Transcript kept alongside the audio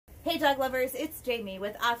Hey dog lovers, it's Jamie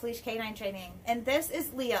with Off Leash K9 Training, and this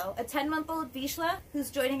is Leo, a 10-month-old Vizla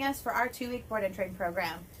who's joining us for our 2-week board and train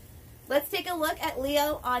program. Let's take a look at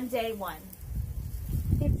Leo on day 1.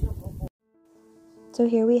 So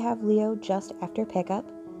here we have Leo just after pickup,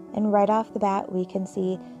 and right off the bat we can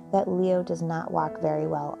see that Leo does not walk very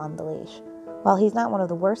well on the leash. While he's not one of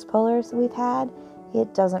the worst pullers we've had,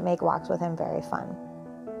 it doesn't make walks with him very fun.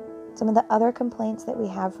 Some of the other complaints that we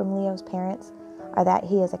have from Leo's parents are that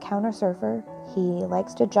he is a counter surfer, he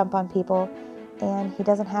likes to jump on people, and he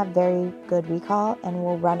doesn't have very good recall and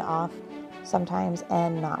will run off sometimes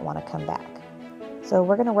and not want to come back. So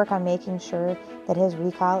we're going to work on making sure that his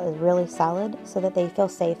recall is really solid so that they feel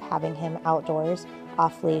safe having him outdoors,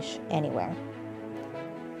 off leash, anywhere.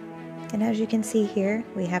 And as you can see here,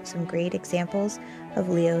 we have some great examples of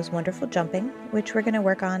Leo's wonderful jumping, which we're going to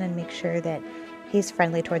work on and make sure that he's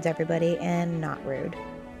friendly towards everybody and not rude.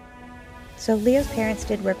 So Leo's parents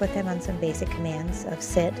did work with him on some basic commands of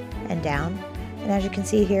sit and down. And as you can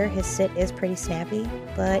see here, his sit is pretty snappy,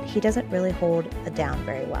 but he doesn't really hold a down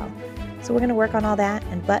very well. So we're going to work on all that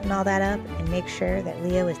and button all that up and make sure that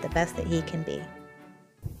Leo is the best that he can be.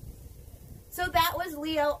 So that was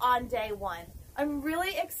Leo on day 1. I'm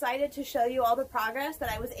really excited to show you all the progress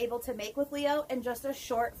that I was able to make with Leo in just a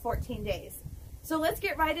short 14 days. So let's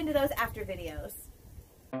get right into those after videos.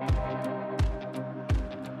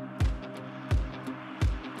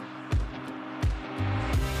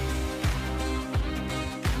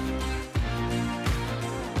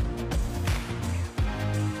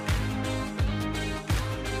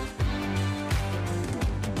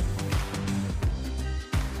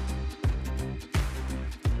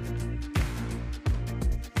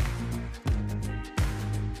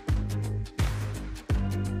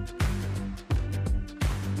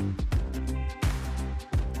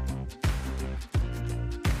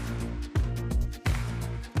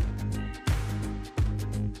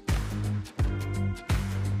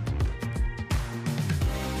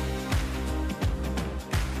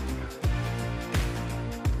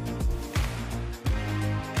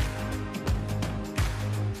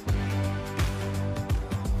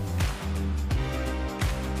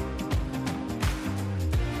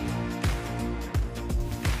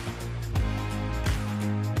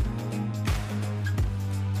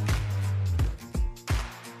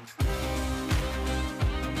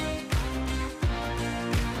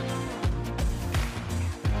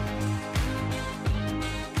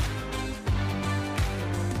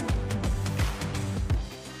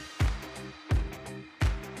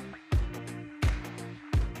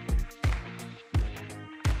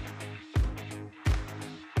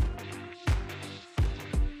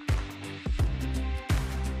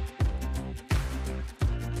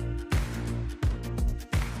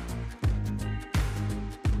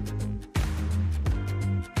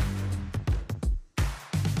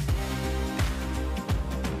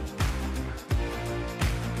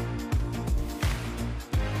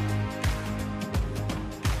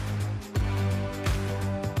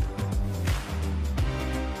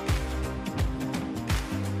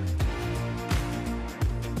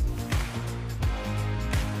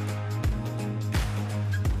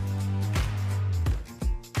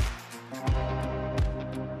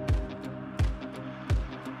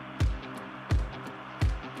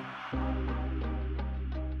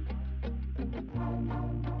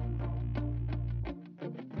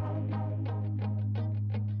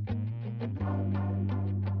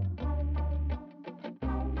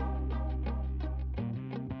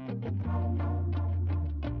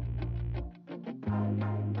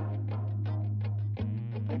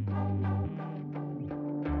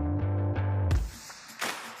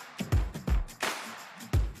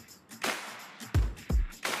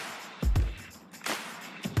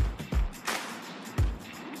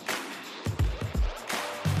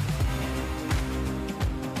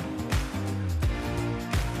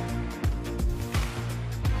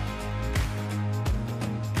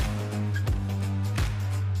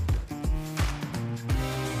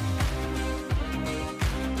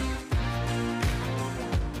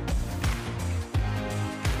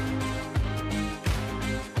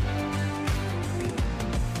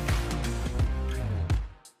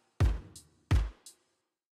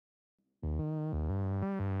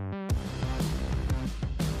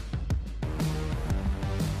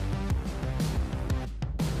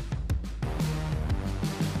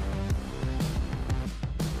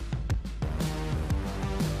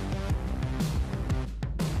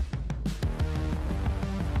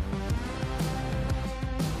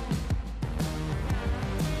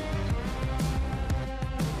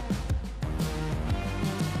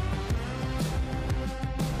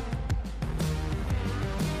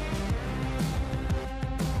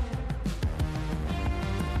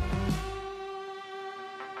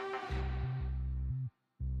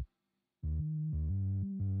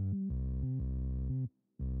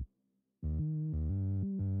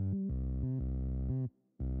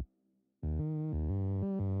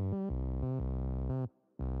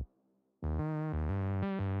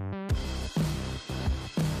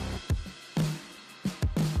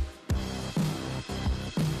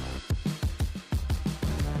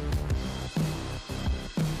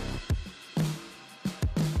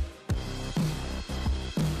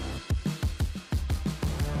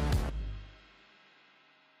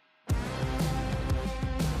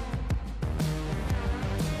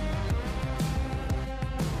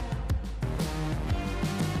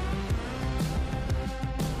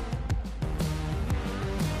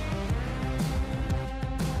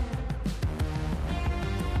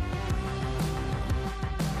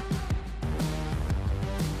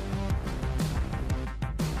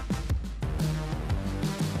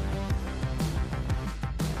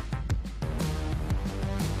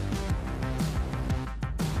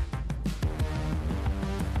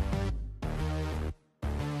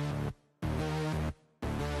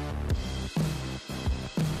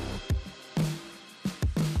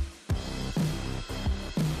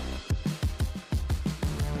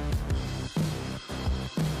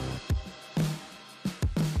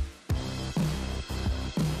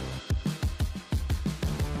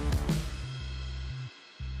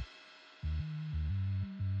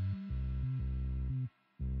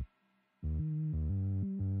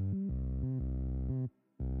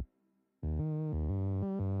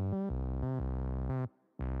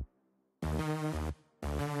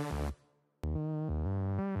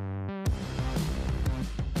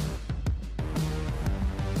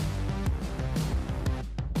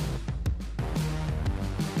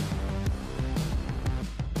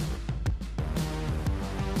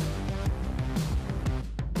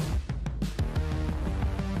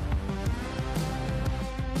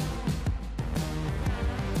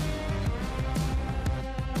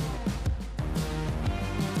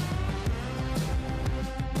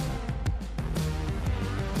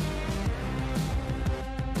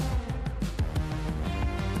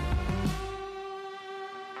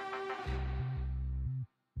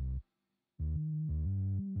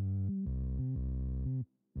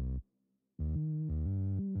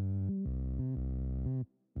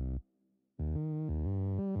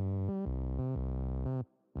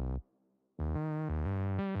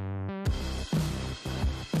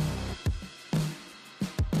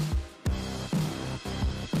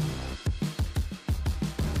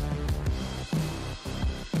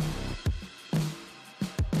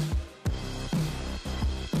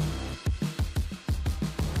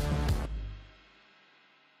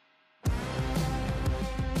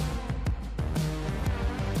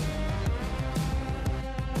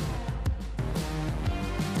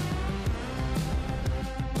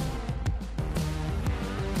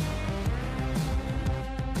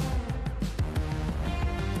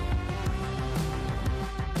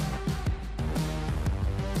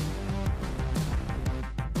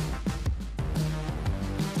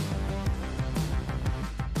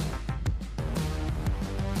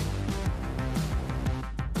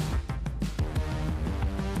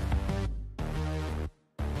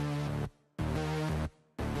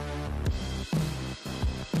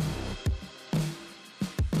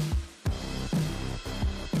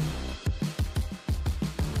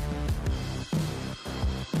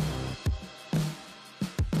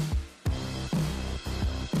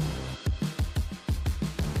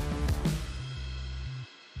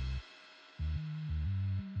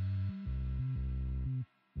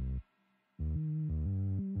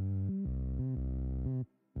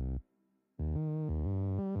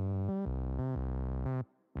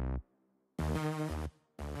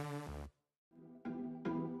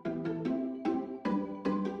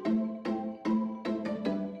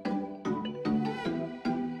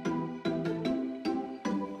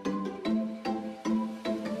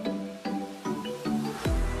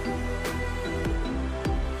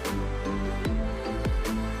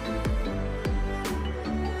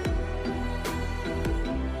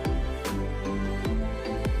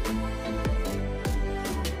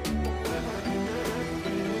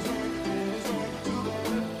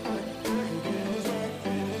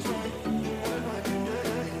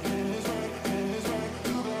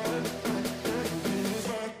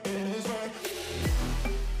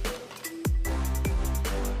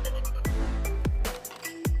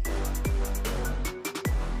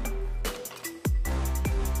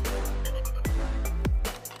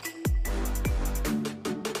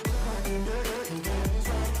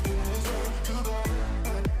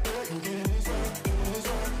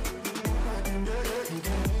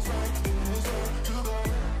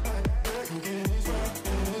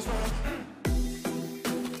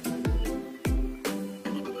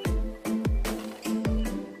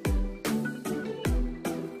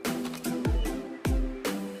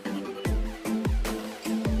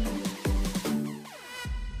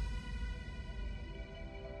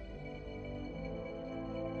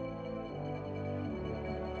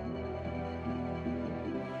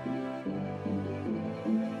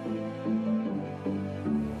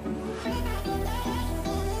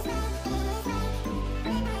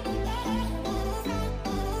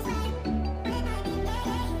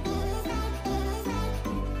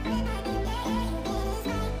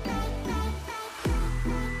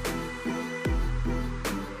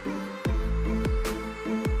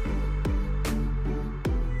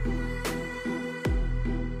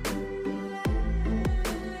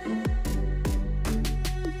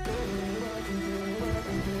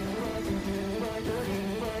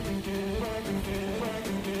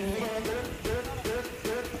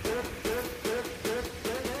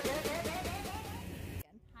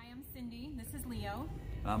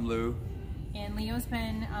 I'm Lou. And Leo's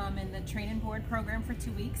been in the training board program for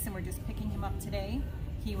 2 weeks, and we're just picking him up today.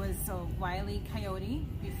 He was a wily coyote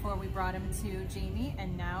before we brought him to Jamie,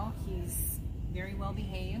 and now he's very well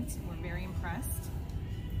behaved. We're very impressed.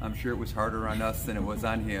 I'm sure it was harder on us than it was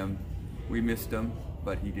on him. We missed him,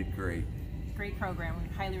 but he did great. Great program.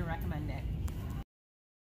 We highly recommend it.